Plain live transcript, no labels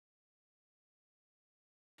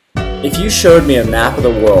If you showed me a map of the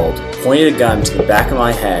world, pointed a gun to the back of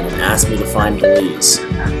my head, and asked me to find Belize,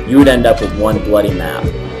 you would end up with one bloody map.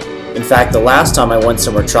 In fact, the last time I went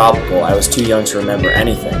somewhere tropical, I was too young to remember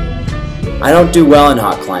anything. I don't do well in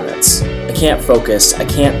hot climates. I can't focus, I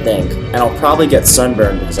can't think, and I'll probably get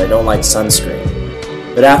sunburned because I don't like sunscreen.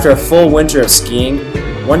 But after a full winter of skiing,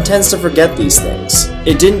 one tends to forget these things.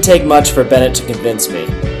 It didn't take much for Bennett to convince me.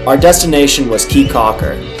 Our destination was Key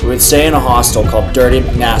Cocker. We would stay in a hostel called Dirty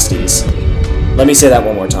McNasty's. Let me say that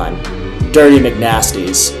one more time. Dirty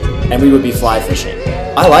McNasty's. And we would be fly fishing.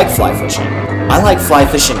 I like fly fishing. I like fly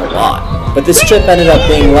fishing a lot. But this trip ended up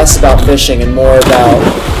being less about fishing and more about,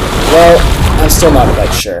 well, I'm still not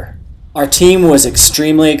quite sure. Our team was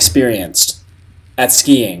extremely experienced at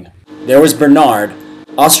skiing. There was Bernard,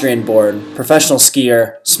 Austrian-born, professional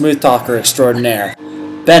skier, smooth talker extraordinaire.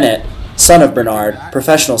 Bennett, son of Bernard,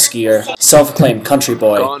 professional skier, self-acclaimed country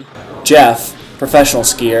boy. Jeff, professional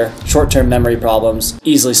skier, short-term memory problems,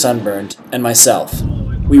 easily sunburned. And myself.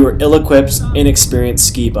 We were ill-equipped, inexperienced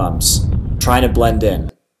ski bums, trying to blend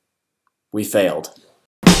in. We failed.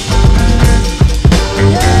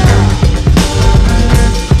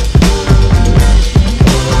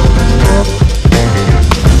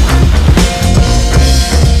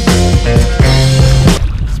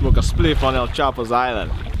 Smoke a spliff on El Chapo's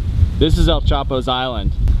island. This is El Chapo's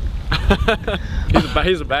island.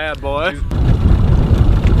 he's a bad boy.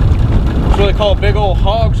 It's what they call a big old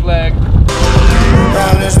hog's leg.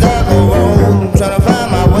 Down this dark road, trying to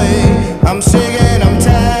find my way. I'm sick and I'm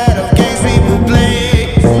tired of games people play.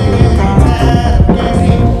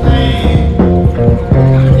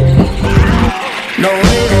 No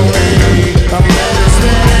way, I'm better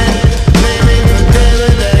stand. Maybe the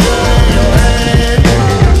devil that you're in your head.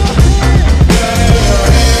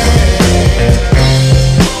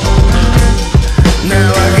 Now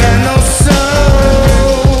I got no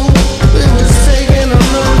soul. It was taken a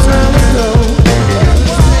long time ago.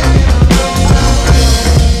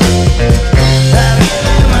 I've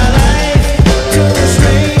given my life to a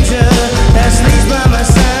stranger that sleeps by my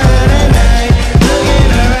side at night. Look in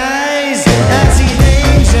her eyes, I see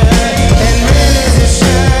danger, and then is it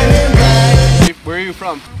shining bright. Where are you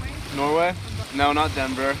from? Norway? No, not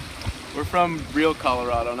Denver. We're from real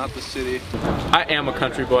Colorado, not the city. I am a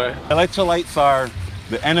country boy. Electrolytes are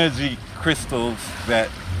the energy crystals that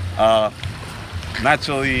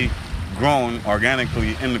naturally grown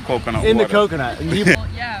organically in the coconut In water. the coconut. Well,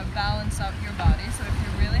 yeah, balance up your body. So if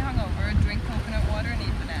you're really hungover, drink coconut water and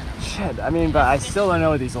eat bananas. Shit, I mean, but I still don't know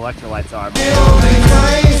what these electrolytes are. She won't think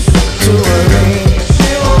twice to her knees.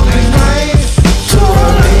 She won't think twice to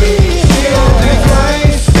her knees. She won't think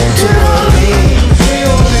twice to her knees. She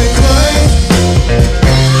won't think twice.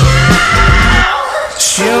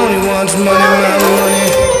 She only wants money, my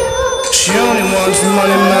money. She only wants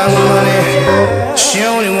money, my money. She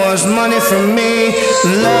only wants money from me,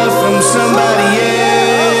 love from somebody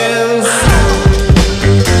else.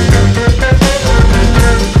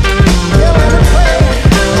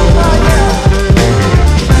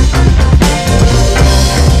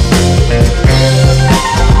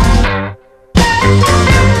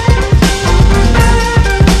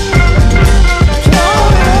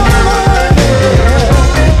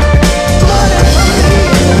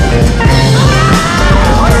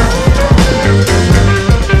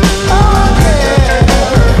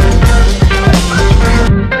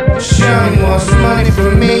 She only wants money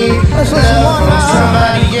from me, love from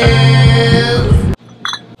somebody else.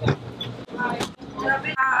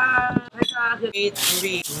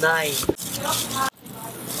 839.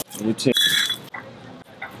 You too.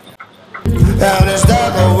 Down this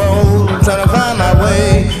dark road, trying to find my way.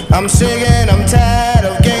 I'm sick and I'm tired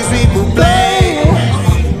of games people play.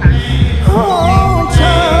 Oh,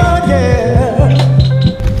 tired, yeah.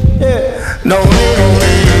 Yeah. No way,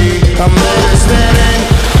 I'm better standing.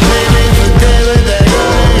 Maybe the devil that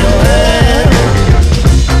you're in your head.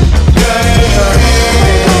 Gun in your hand.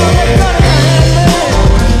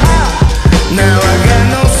 Now I got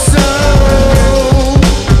no soul.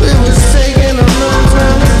 It was taken a long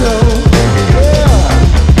time ago.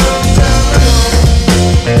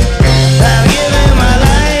 I've given my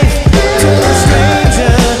life to a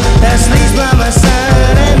stranger that sleeps by my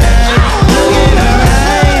side at night. Look in her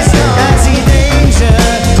eyes, I see danger,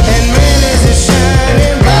 and man is it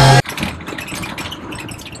shining bright.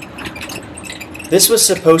 This was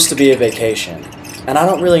supposed to be a vacation, and I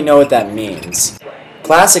don't really know what that means.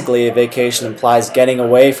 Classically, a vacation implies getting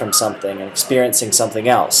away from something and experiencing something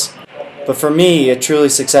else. But for me, a truly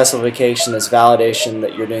successful vacation is validation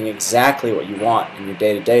that you're doing exactly what you want in your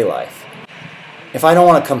day-to-day life. If I don't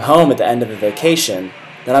want to come home at the end of a vacation,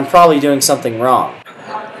 then I'm probably doing something wrong.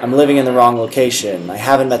 I'm living in the wrong location, I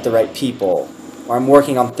haven't met the right people, or I'm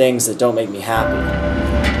working on things that don't make me happy.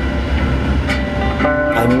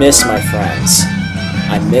 I miss my friends.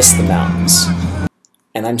 I miss the mountains.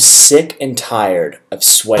 And I'm sick and tired of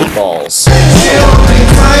sweaty balls. She